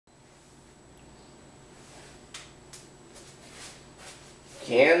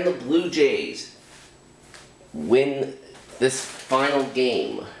Can the Blue Jays win this final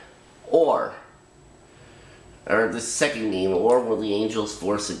game? Or the second game, or will the Angels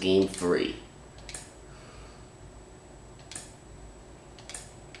force a game 3?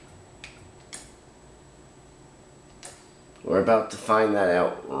 We're about to find that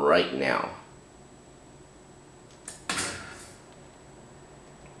out right now.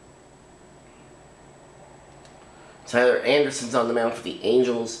 Tyler Anderson's on the mound for the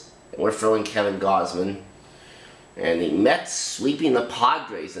Angels, and we're throwing Kevin Gausman. And the Mets sweeping the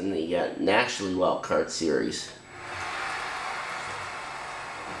Padres in the National Wild Card Series.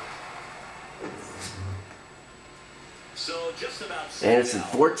 So just about Anderson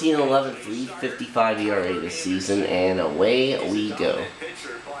 14-11 for .355 ERA this season, and away we go.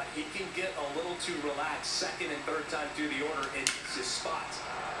 Pitcher, but he can get a little too relaxed second and third time through the order in his spots.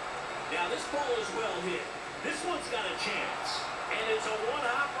 Now this ball is well hit. This one's got a chance, and it's a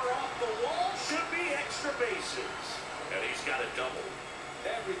one-hopper off the wall. Should be extra bases, and he's got a double.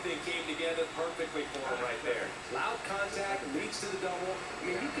 Everything came together perfectly for him right there. Loud contact leads to the double. I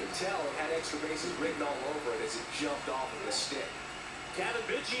mean, you can tell it had extra bases written all over it as it jumped off of the stick. Kevin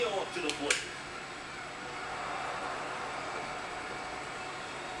Biggio up to the plate.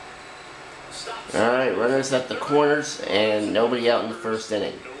 All right, runners at the corners, and nobody out in the first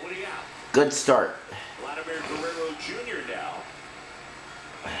inning. Good start. Guerrero Jr. now.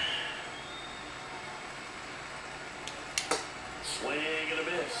 Swing and a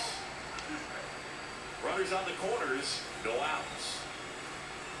miss. Runners on the corners, no outs.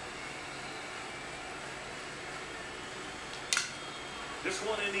 This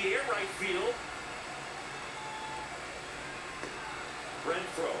one in the air right field.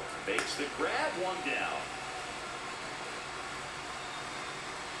 Renfroe makes the grab, one down.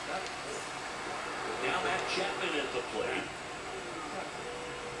 Now Matt Chapman at the plate.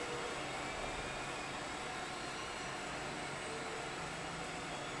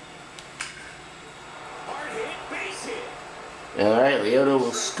 Hard hit, base hit. All right, Leota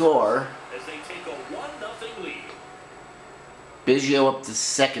will score. As they take a 1-0 lead. Biggio up to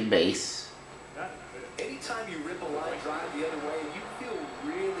second base. Anytime you rip a line drive the other way, you feel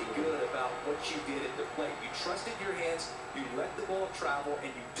really good about what you did at the plate. You trusted your hands, you let the ball travel, and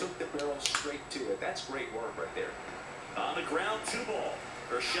you took the barrel straight to it. That's great work right there. On the ground, 2 ball.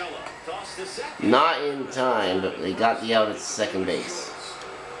 Urshela tossed the second. Not in time, but they got the out at second base.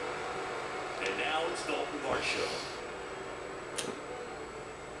 And now it's Dalton Varsho.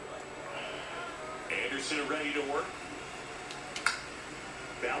 Anderson ready to work.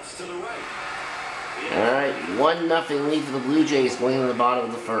 Bounce to the right. Alright, 1-0 lead for the Blue Jays going to the bottom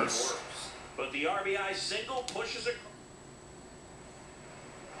of the first. But the RBI single pushes it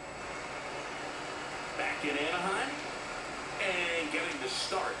back in Anaheim. And getting the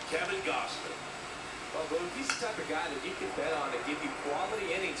start, Kevin Gausman. Well, Bo, he's the type of guy that you can bet on to give you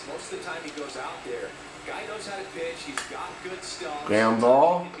quality innings most of the time he goes out there. Guy knows how to pitch. He's got good stuff. Ground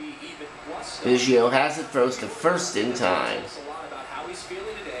ball. Biggio has it, throws to first in time. A lot about how he's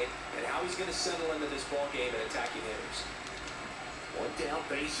feeling today and how he's going to settle into this ball game and attacking hitters. One down,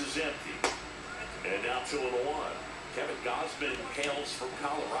 base is empty. And now 2-1. Kevin Gausman hails from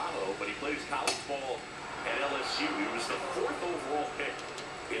Colorado, but he plays college ball at LSU. He was the 4th overall pick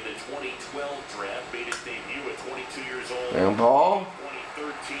in the 2012 draft. Made his debut at 22 years old. Ground ball.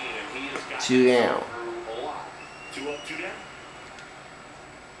 2013, and he has got 2 down. through a lot. 2 up, 2 down.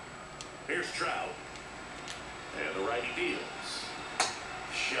 Here's Trout. And the righty deals.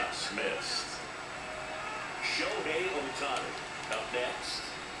 Just missed. Shohei Ohtani up next.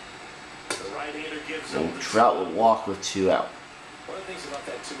 The right-hander gives up. Trout will walk with 2 out. One of the things about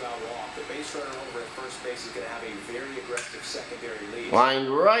that 2-out walk, the base runner over at first base is going to have a very aggressive secondary lead. Line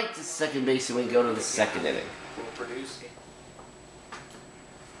right to second base, and we go to the second inning. Will produce.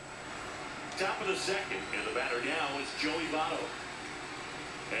 Top of the second, and the batter now is Joey Votto.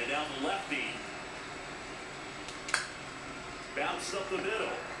 And down the lefty. Bounced up the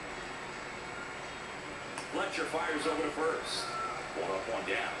middle. Fletcher fires over to first. 1 up, 1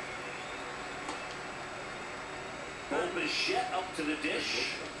 down. Bo Bichette up to the dish.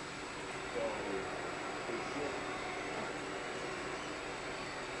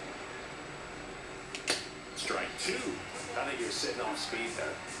 Strike 2. I think you're sitting off speed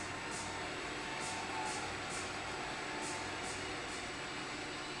there.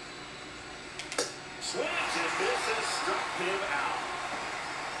 Swings and misses, struck him out.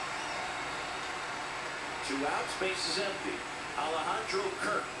 2 outs, base is empty. Alejandro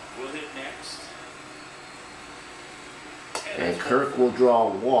Kirk will hit next. And Kirk will draw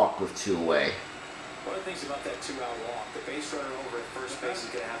a walk with 2 away. One of the things about that two-out walk, the base runner over at first base is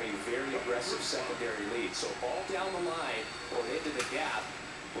going to have a very aggressive secondary lead. So ball down the line or into the gap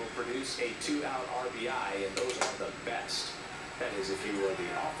will produce a two-out RBI, and those are the best. That is, if you were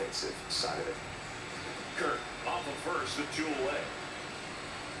the offensive side of it. Kirk off of first with 2 away.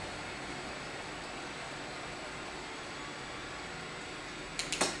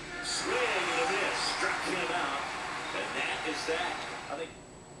 Swing and a miss, struck him out, and that is that. I think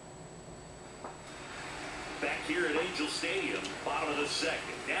back here at Angel Stadium, bottom of the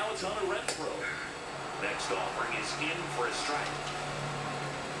second. Now it's Hunter Renfroe. Next offering is in for a strike.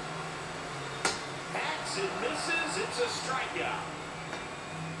 Hacks and misses. It's a strikeout.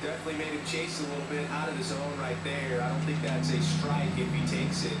 Definitely made him chase a little bit out of the zone right there. I don't think that's a strike if he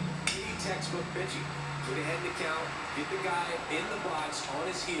takes it. Pretty textbook pitching. Get ahead in the count, get the guy in the box on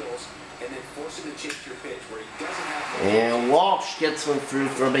his heels, and then force him to chase your pitch where he doesn't have to. And Walsh gets one through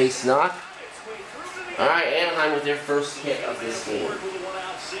for a base knock. Alright, Anaheim with their first hit of this game. Well,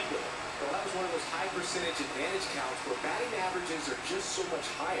 that was one of those high percentage advantage counts where batting averages are just so much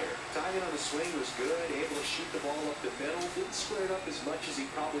higher. Timing on the swing was good, able to shoot the ball up the middle. Didn't square it up as much as he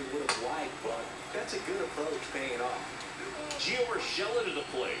probably would have liked, but that's a good approach paying off. Gio Urshela to the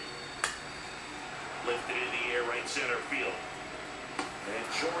plate. Lifted in the air, right center field. And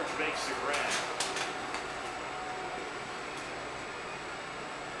George makes the grab.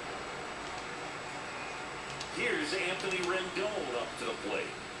 Here's Anthony Rendon up to the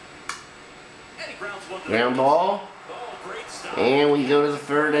plate. And he grounds one to Ground ball. Oh, great stop. And we go to the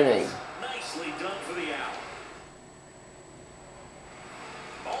 3rd inning. Nicely done for the out.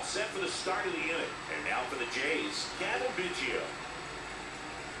 All set for the start of the inning. And now for the Jays, Cavan Biggio.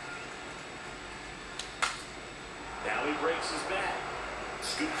 Now he breaks his bat.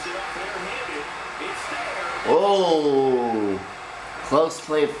 Scoops it up barehanded. It's there. Oh, close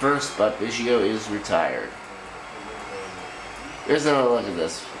play at first, but Biggio is retired. Here's another look at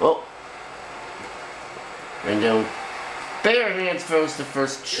this. Oh, Rendon bare hands throws to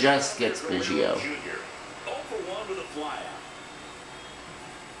first, just gets Biggio. 0 for 1 with a flyout.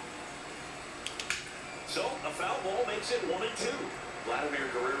 So a foul ball makes it 1-2. Vladimir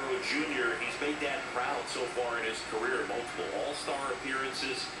Guerrero Jr., he's made that proud so far in his career. Multiple all-star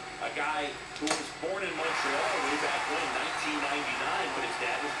appearances. A guy who was born in Montreal way back when, 1999, but his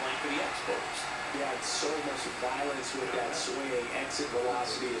dad was playing for the Expos. Yeah, it's so much violence with that swing. Exit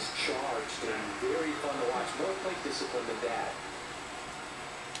velocity is charged and very fun to watch. More plate discipline than dad.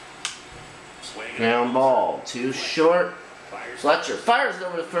 Ground ball, too short. Fletcher fires it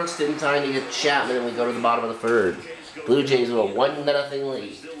over the first in time to get Chapman, and we go to the bottom of the 3rd. Blue Jays with a 1-0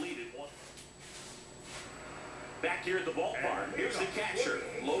 lead. Back here at the ballpark, here's the catcher,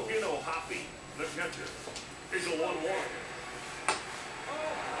 Logan O'Hoppe. The catcher is a 1-1.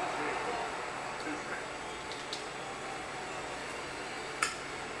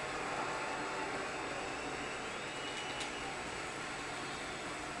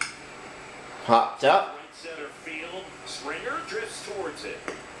 Hopped up. Right center field, Springer drifts towards it.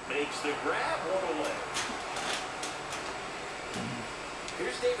 Makes the grab, 1 away.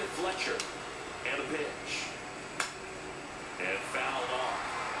 Here's David Fletcher. And a pitch. And fouled off.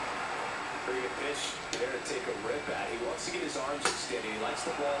 Pretty good pitch there to take a rip at. He wants to get his arms extended. He likes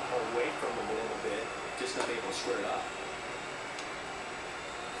the ball away from him a little bit. Just not able to square it up.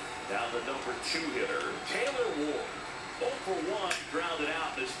 Now the number 2 hitter, Taylor Ward. 0 for 1, grounded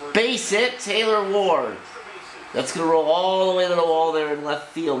out this first. Base hit, Taylor Ward. That's going to roll all the way to the wall there in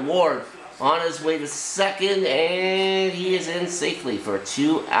left field. Ward on his way to second, and he is in safely for a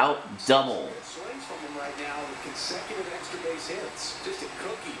 2-out double. Swings from him right now with consecutive extra base hits. Just a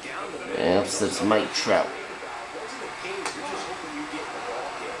cookie down the middle. Yep, that's Mike Trout. Wasn't the case, you're just hoping you get the ball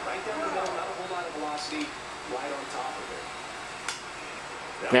hit. Right down the middle, not a whole lot of velocity, right on top of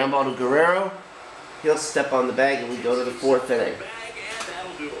it. Ground ball to Guerrero. He'll step on the bag, and we go to the 4th inning.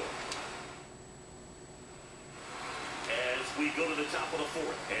 As we go to the top of the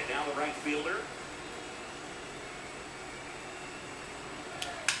 4th, and now the right fielder.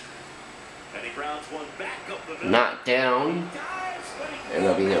 And he grounds one back up the middle. Not down, and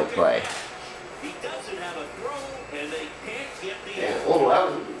there'll be no play. He doesn't have a throw, and they can't get the. And, oh, that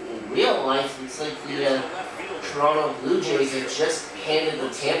was real life. It's like the Toronto Blue Jays have just handed the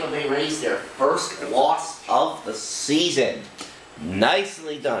Tampa Bay Rays their first loss of the season.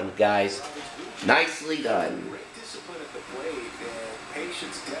 Nicely done, guys. Nicely done. Great discipline at the plate, and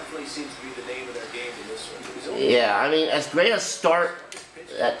patience definitely seems to be the name of their game in this one. Yeah, I mean, as great a start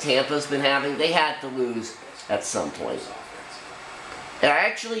that Tampa's been having, they had to lose at some point. And I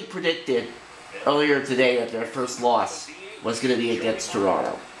actually predicted earlier today that their first loss was going to be against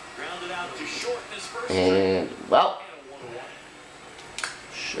Toronto. Grounded out out to short in his first And, well,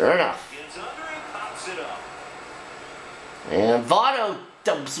 sure enough. gets under and pops it up. And Votto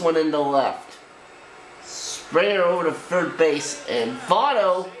dumps one into left. Springer over to third base, and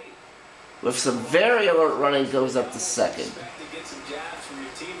Votto, with some very alert running, goes up to second.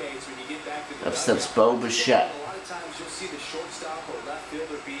 Up steps Bo Bichette. A lot of times you'll see the shortstop or left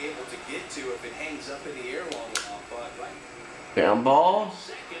fielder be able to get to if it hangs up in the air long enough. But Ground ball.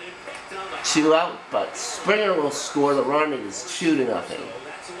 2 out, but Springer will score the run. It is 2-0. That's a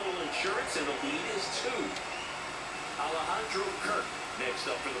little insurance, and the lead is 2. Alejandro Kirk next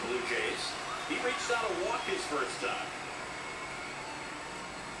up for the Blue Jays. He reached out a walk his first time.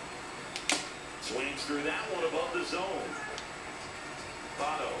 Swings through that one above the zone.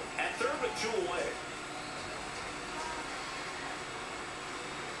 Votto at third with 2 away.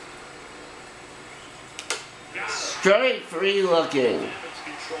 Strike 3 looking.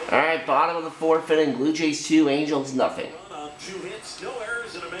 Alright, bottom of the 4th inning. Blue Jays 2, Angels nothing. On 2 hits, no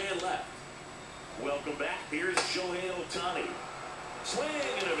errors, and a man left. Welcome back. Here's Shohei Ohtani. Swing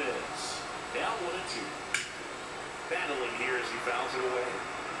and a miss. Down 1-2. Battling here as he fouls it away.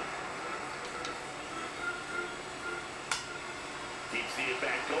 Keeps the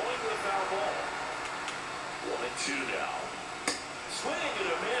at-bat going with a foul ball. 1-2 now. Swing and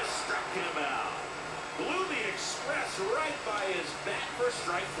a miss. Struck him out. Blew the express right by his bat for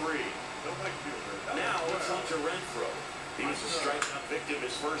strike 3. Now it's Hunter Renfroe. He was a strikeout victim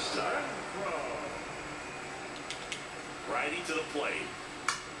his first time. Righty to the plate.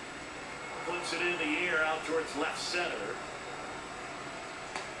 Puts it in the air out towards left center.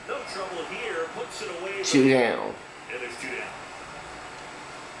 No trouble here. Puts it away. 2 down. And there's 2 down.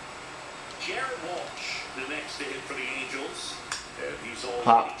 Jared Walsh, the next to hit for the Angels. And he's all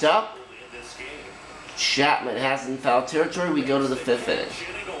Popped up. in this game. Chapman has in foul territory. We go to the 5th inning.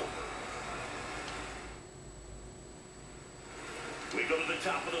 We go to the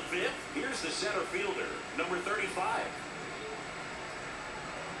top of the 5th. Here's the center fielder, number 35.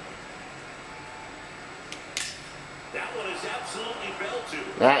 That one is absolutely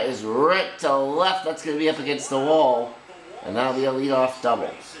belted. That is right to left. That's going to be up against the wall. And that'll be a leadoff double.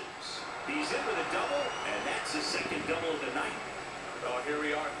 He's in with a double, and that's his second double of the night. well, here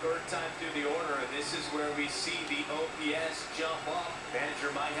we are, 3rd time through the order, and this is where we see the OPS jump up.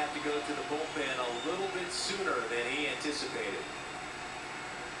 Manager might have to go to the bullpen a little bit sooner than he anticipated.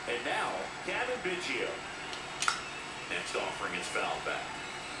 And now, Kevin Biggio. Next offering is foul back.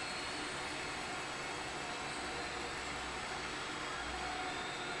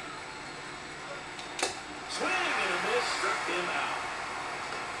 Swing and a miss, struck him out.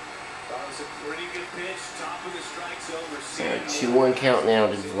 That was a pretty good pitch, top of the strike zone. And 2-1 count now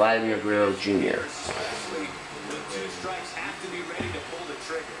to Vladimir Guerrero Jr. Especially when 2 strikes have to be ready to pull the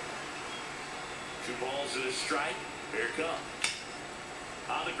trigger. 2 balls and a strike. Here it comes.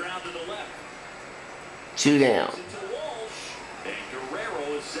 On the ground to the left. 2 down. Into Walsh, and Guerrero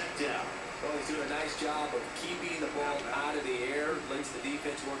is set down. Well, he's doing a nice job of keeping the ball out of the air. Lets the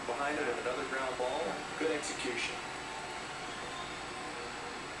defense work behind him with another ground ball. Good execution.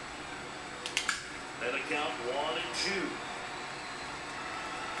 And a count 1 and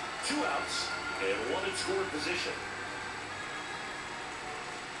 2. 2 outs and 1 in scoring position.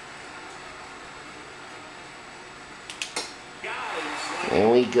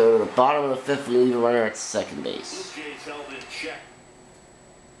 And we go to the bottom of the 5th. We leave a runner at second base. Blue Jays held in check.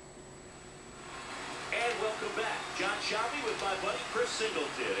 And welcome back. John Shabby with my buddy Chris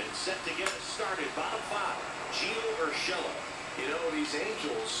Singleton, and set to get us started. Bottom 5. Gio Urshela. You know, these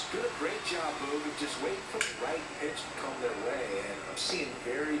Angels do a great job, Boog, of just waiting for the right pitch to come their way, and I'm seeing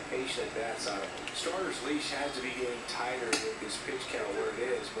very patient bats out of him. Starter's leash has to be getting tighter with his pitch count where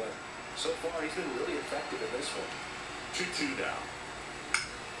it is, but so far he's been really effective in this one. 2-2 now.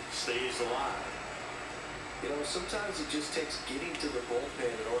 Stays alive. You know, sometimes it just takes getting to the bullpen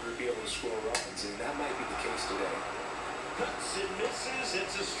in order to be able to score runs, and that might be the case today. Cuts and misses.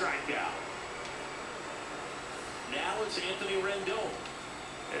 It's a strikeout. Now it's Anthony Rendon.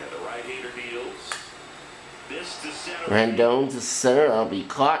 And the right-hander deals. This to center. Rendon to center. That'll be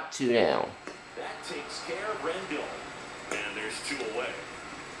caught. 2 down. That takes care of Rendon. And there's 2 away.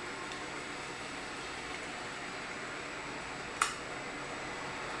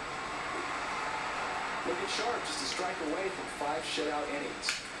 Looking sharp, just a strike away from 5 shutout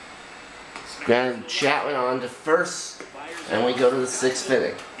innings. Grounded Chapman on to first. And we go to the 6th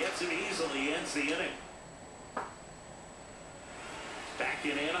inning. Gets it easily, ends the inning. Back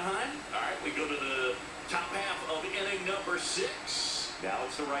in Anaheim. All right, we go to the top half of inning number 6. Now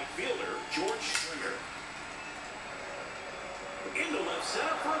it's the right fielder, George Springer. Into left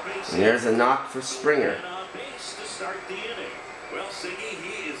center for a base base. And there's a knock for Springer. And on base to start the inning. Well, Siggy,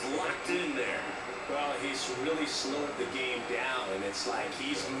 he is locked in there. Well, he's really slowed the game down, and it's like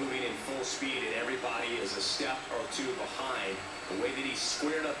he's moving in full speed, and everybody is a step or two behind. The way that he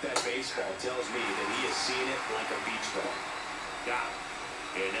squared up that baseball tells me that he has seen it like a beach ball. Got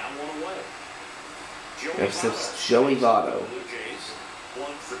it. And now one away. That's Joey Votto. Blue Jays,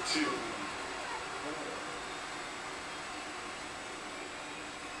 1 for 2.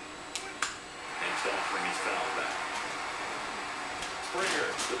 Next offering is fouled back. Springer,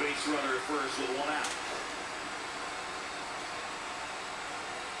 the base runner at first with 1 out.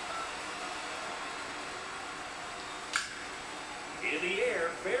 In the air,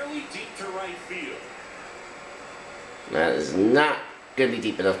 fairly deep to right field. That is not going to be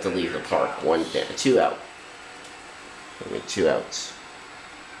deep enough to leave the park. 1 down, 2 out. Only 2 outs.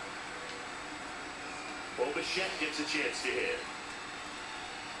 Bichette gets a chance to hit.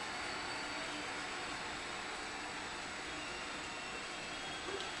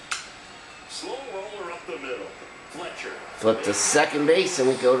 Slow roller up the middle. Fletcher. Flip to second base and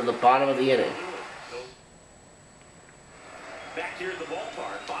we go to the bottom of the inning. Back here at the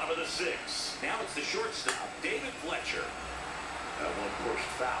ballpark, bottom of the 6th. Now it's the shortstop, David Fletcher. That one pushed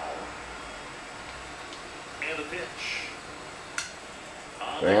foul. And the pitch.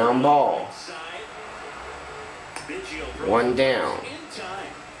 Ground ball. 1 down. In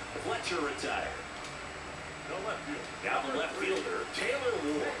time. Fletcher retired. No left field. Now the left fielder, Taylor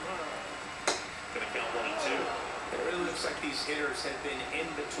Ward. Gonna count 1 and 2. It really looks like these hitters have been in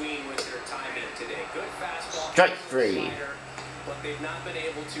between with their timing today. Good fastball. Strike 3. Slider, but they've not been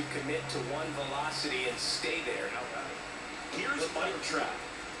able to commit to one velocity and stay there. Here's Mike Trout.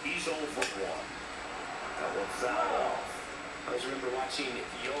 He's 0 for 1. That one foul off. I always remember watching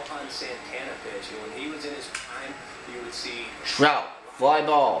Johan Santana pitch, and when he was in his prime, you would see Trout, fly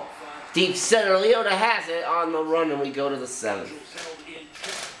ball. Deep center, Leota has it on the run, and we go to the 7th.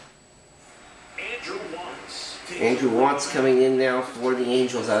 Andrew Wants coming in now for the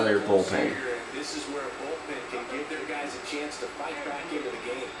Angels out of their bullpen. This is where a bullpen can give their guys a chance to fight back into the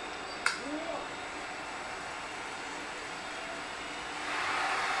game.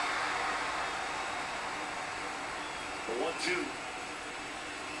 The 1-2.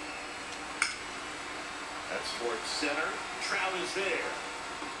 That's towards center. Trout is there.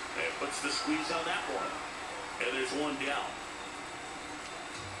 And puts the squeeze on that one. And there's 1 down.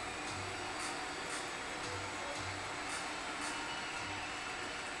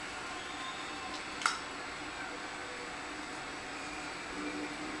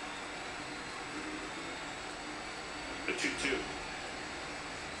 The 2-2.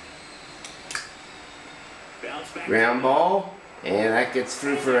 Ground ball, and that gets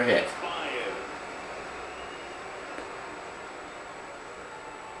through for a hit.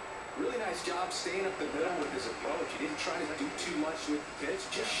 Really nice job staying up the middle with his approach. He didn't try to do too much with the pitch,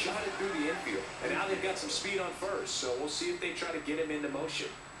 just shot it through the infield. And now they've got some speed on first, so we'll see if they try to get him into motion.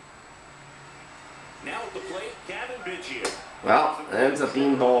 Now at the plate, Kevin Biggio. Well, it ends up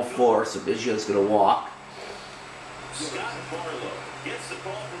being ball 4, so Biggio's going to walk. Scott Barlow gets the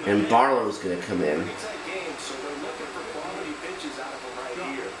ball from the And Barlow's going to come in. It's that game, so they're looking for quality pitches out of him right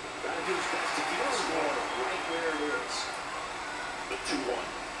here. Got to do his best to keep the score right where it is. The 2-1.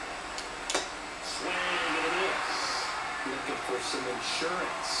 Swing and a miss. Looking for some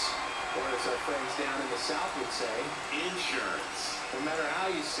insurance. Or as our friends down in the South would say, Insurance. no matter how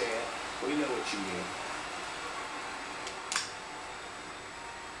you say it, we know what you mean.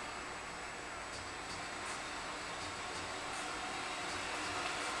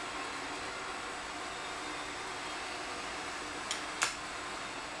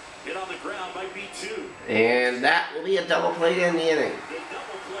 Hit on the ground might be 2. And that will be a double play to end the inning. The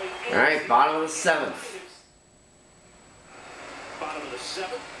double play. All right, bottom of the 7th. Bottom of the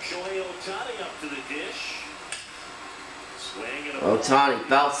 7th. Shohei Ohtani up to the dish. Swing and a Ohtani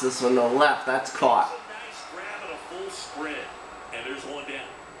belts this one to the left. That's caught. That's a nice grab and a full sprint. And there's 1 down.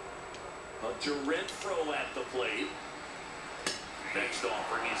 Hunter Renfroe at the plate. Next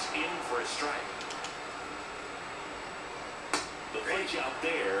offering is in for a strike. The punch out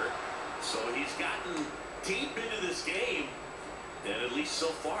there, so he's gotten deep into this game, and at least so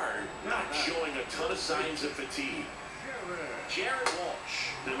far, not showing a ton of signs of fatigue. Jared Walsh,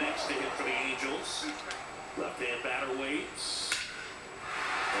 the next to hit for the Angels. Left-hand batter waits.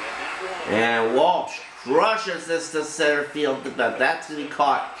 And that one. And Walsh crushes this to center field, but that's going to be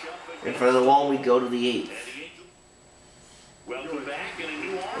caught in front of the wall. We go to the 8th. Welcome back in a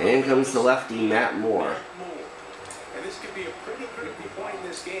new arm. And in comes the lefty, Matt Moore. And this could be a pretty critical point in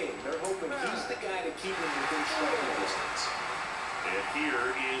this game. They're hoping he's the guy to keep him within striking distance. And And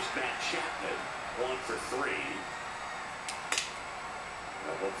here is Matt Chapman, 1 for 3.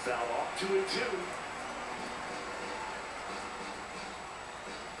 That one fouled off, 2-2.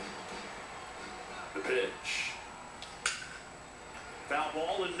 The pitch. Foul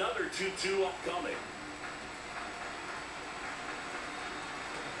ball, another 2-2 upcoming.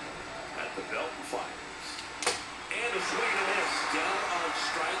 At the belt and fires. And a swing and a miss. Down on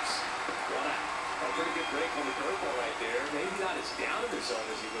strikes. 1 out. A pretty good break on the curveball right there. Maybe not as down in the zone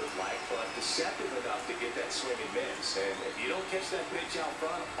as he would have liked, but deceptive enough to get that swing and miss. And if you don't catch that pitch out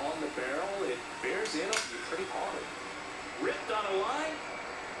front on the barrel, it bears in on you pretty hard. Ripped on a line.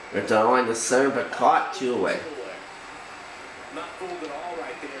 Ripped on a line to center, but caught 2 away. Not fooled at all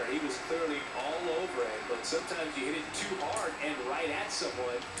right there. He was clearly all over it, but sometimes you hit it too hard and right at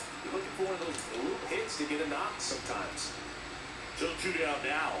someone. You're looking for one of those loop hits to get a knock sometimes. So 2 down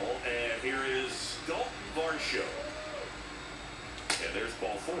now, and here is Dalton Varsho. And there's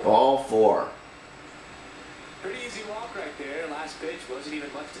ball 4. Ball 4. Pretty easy walk right there. Last pitch wasn't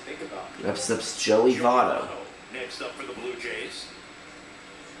even much to think about. Next up's Joey Votto. Next up for the Blue Jays.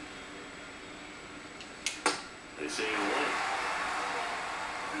 They say one.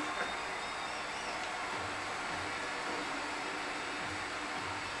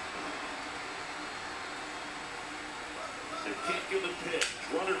 They can't give the pitch.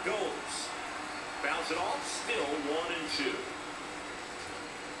 Runner goes. Bounce it off. Still 1-2.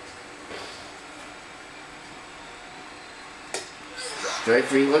 Strike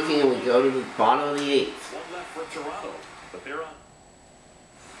 3 looking, and we go to the bottom of the 8th. 1 left for Toronto, but they're on.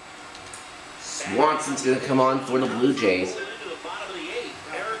 Swanson's going to come on for the Blue Jays. Into the bottom of the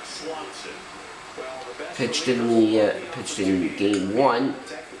 8th, Eric Swanson. Pitched in Game 1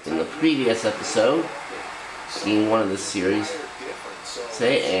 in the previous episode. Game 1 of this series.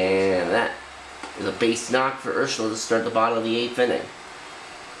 And that is a base knock for Urshela to start the bottom of the 8th inning.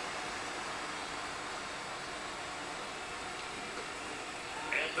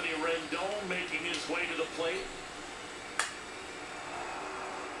 Anthony Rendon making his way to the plate.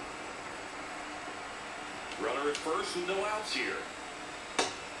 Runner at first with no outs here.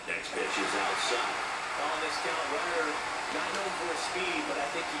 Next pitch is outside. On this count, runner not known for his speed, but I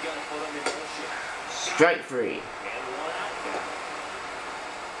think you got to put him in motion. Strike 3. And 1 out now.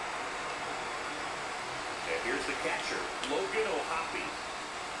 And here's the catcher, Logan O'Hoppe.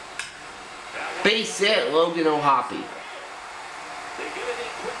 Base hit, Logan O'Hoppe. They get it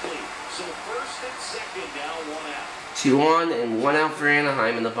in quickly. So first and second now, 1 out. 2 on and 1 out for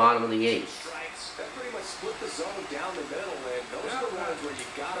Anaheim in the bottom of the 8th. Strikes. That pretty much split the zone down the middle, and those are the ones where you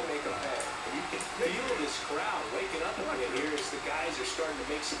got to make a pay. And you can feel this crowd waking up a bit here as the guys are starting to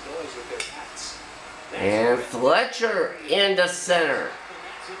make some noise with their bats. And Fletcher into center.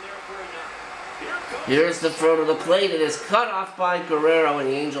 Here's the throw to the plate. It is cut off by Guerrero, and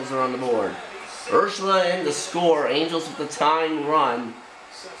the Angels are on the board. Urshela in to score. Angels with the tying run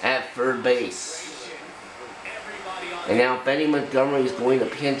at third base. And now Benny Montgomery is going to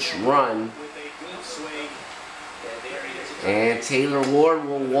pinch run. And Taylor Ward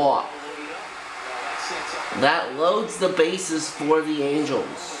will walk. That loads the bases for the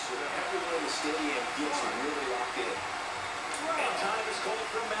Angels.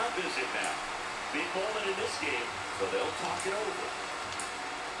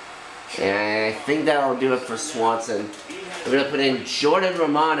 And I think that'll do it for Swanson. We're going to put in Jordan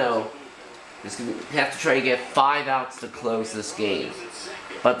Romano. He's going to have to try to get 5 outs to close this game.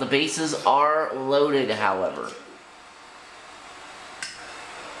 But the bases are loaded, however.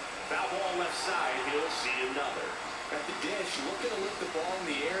 Foul ball left side, he'll see another. At the dish, looking to lift the ball in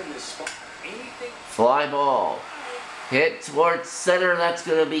the air in this spot. Anything? Fly ball. Hit towards center. That's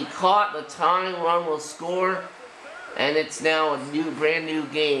going to be caught. The tying run will score. And it's now a brand new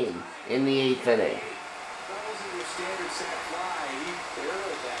game in the 8th inning. That wasn't your standard set fly. He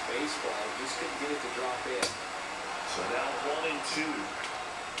barreled that baseball. Just couldn't get it to drop in. So now 1-2.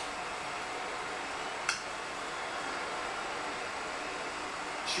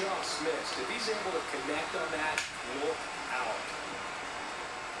 Just missed. If he's able to connect on that, look out.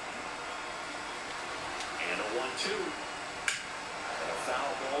 And a 1-2. And a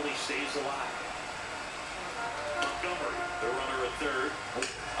foul ball, he stays alive. Montgomery, the runner at third.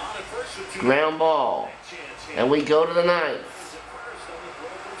 On at first with 2. Ground ball. And we go to the 9th.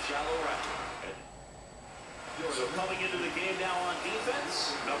 So coming into the game now on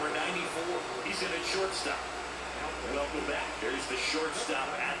defense, number 94. He's in at shortstop. Welcome back. There's the shortstop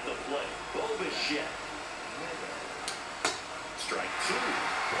at the plate. Bo Bichette. Strike 2.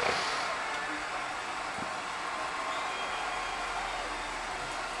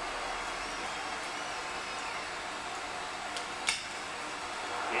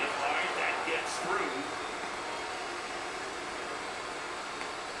 through.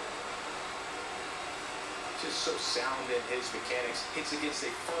 Just so sound in his mechanics. Hits against a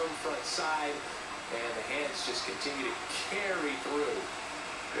firm front side, and the hands just continue to carry through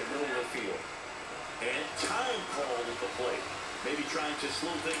the middle of the field. And time called at the plate. Maybe trying to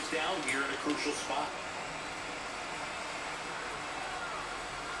slow things down here in a crucial spot.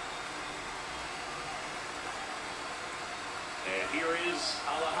 And here is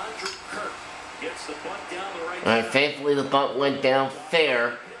Alejandro Kirk. Gets the bunt down the right. Alright, thankfully the bunt went down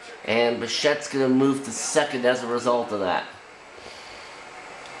fair, and Bichette's going to move to second as a result of that.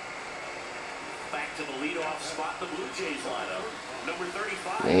 Back to the leadoff spot, the Blue Jays lineup. Number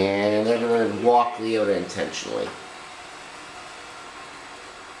 35. And they're going to walk Leota intentionally.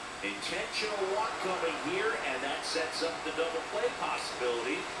 Intentional walk coming here, and that sets up the double play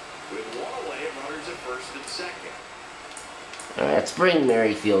possibility with one away and runners at first and second. Alright, let's bring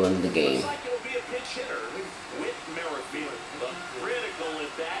Merrifield into the game. Looks like it'll be a pinch hitter with Merrifield. A critical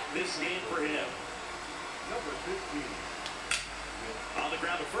at bat this game for him. Number 15. On the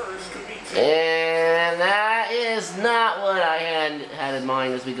ground to first, could be two. And that is not what I had in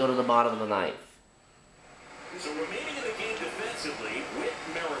mind as we go to the bottom of the ninth. So remaining in the game defensively with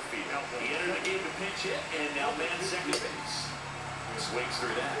Merrifield. He entered the game to pinch hit and now man second base. Swings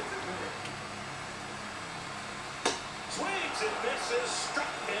through that. Swings and misses,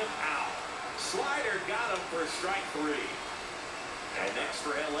 struck him out. Slider got him for strike three. And next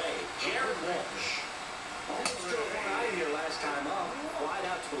for LA, Jared Walsh. Almost drove one out of here last time up. Wide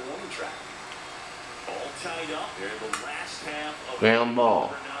out to the warning track. All tied up here in the last half of Ground ball.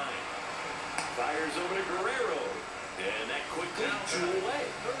 number 9. Fires over to Guerrero. And that quickly 2 away.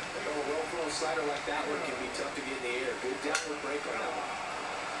 A well-thrown slider like that one can be tough to get in the air. Good downward break on that one.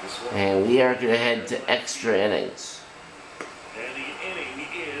 And we are going to head to extra innings. And the inning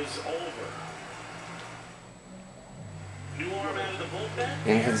is over. New arm out of the bullpen.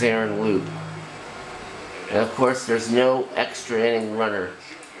 In his Aaron Loop. And of course, there's no extra inning runner,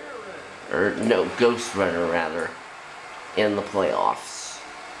 or no ghost runner rather, in the playoffs.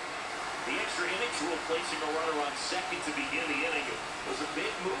 The extra innings rule, placing a runner on second to begin the inning, was a big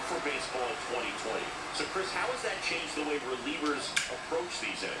move for baseball in 2020. So Chris, how has that changed the way relievers approach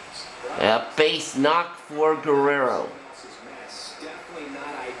these innings? A base knock for Guerrero. Definitely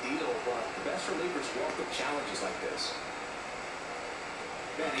not ideal, but the best relievers welcome challenges like this.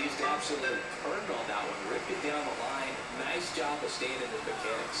 Man, he just absolutely turned on that one, ripped it down the line. Nice job of staying in the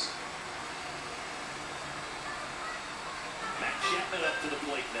mechanics. Matt Chapman up to the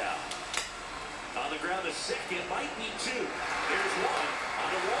plate now. On the ground to second, might be 2. There's 1. On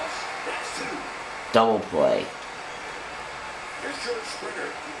the Walsh, that's 2. Double play. Here's George Springer.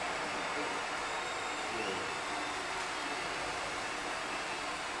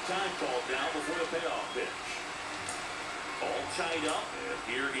 Time called down before the payoff pitch. All tied up and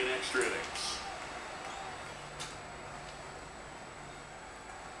here in extra innings.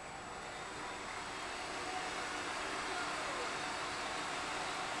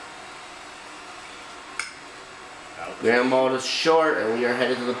 Ground ball to short, and we are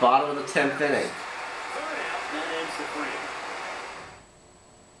headed to the bottom of the 10th inning. 3rd out, that ends the frame.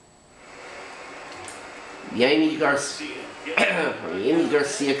 Yami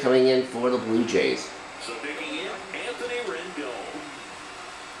Garcia coming in for the Blue Jays. So digging in, Anthony Rendon.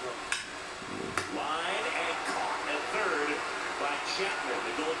 Line and caught at third by Chapman.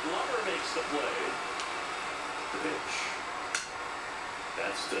 The Gold Glover makes the play. The pitch.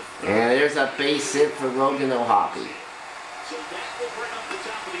 That's the third. And there's a base hit for Logan O'Hoppe. So that will bring up the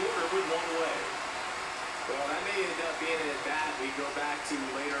top of the order with 1 away. Well, that may end up being an at-bat we go back to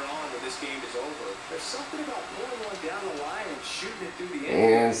later on when this game is over. There's something about pulling one down the line and shooting it through the end.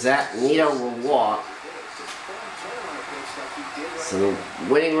 And Zach Nito will walk. So the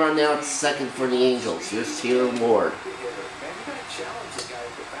winning run now at second for the Angels. Here's Taylor Ward. Man, you gotta challenge this guy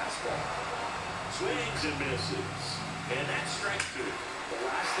with the fastball. Swings and misses. And that's strike 2. The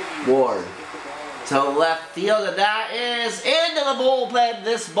last thing you Ward to left field, and that is into the bullpen.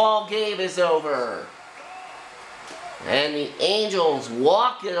 This ball game is over. And the Angels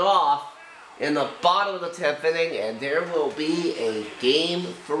walk it off in the bottom of the 10th inning, and there will be a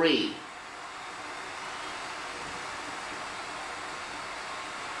game 3.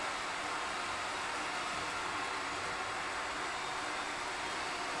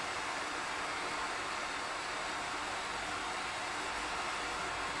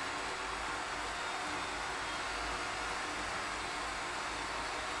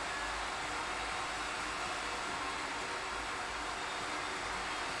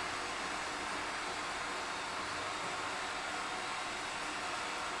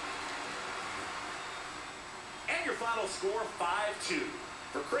 final score 5-2.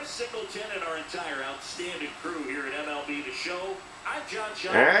 For Chris Singleton and our entire outstanding crew here at MLB The Show, I'm John Shaw.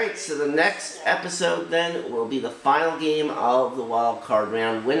 Alright, so the next episode then will be the final game of the wild card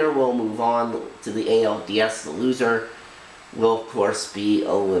round. Winner will move on to the ALDS. The loser will, of course, be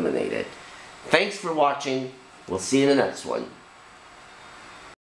eliminated. Thanks for watching. We'll see you in the next one.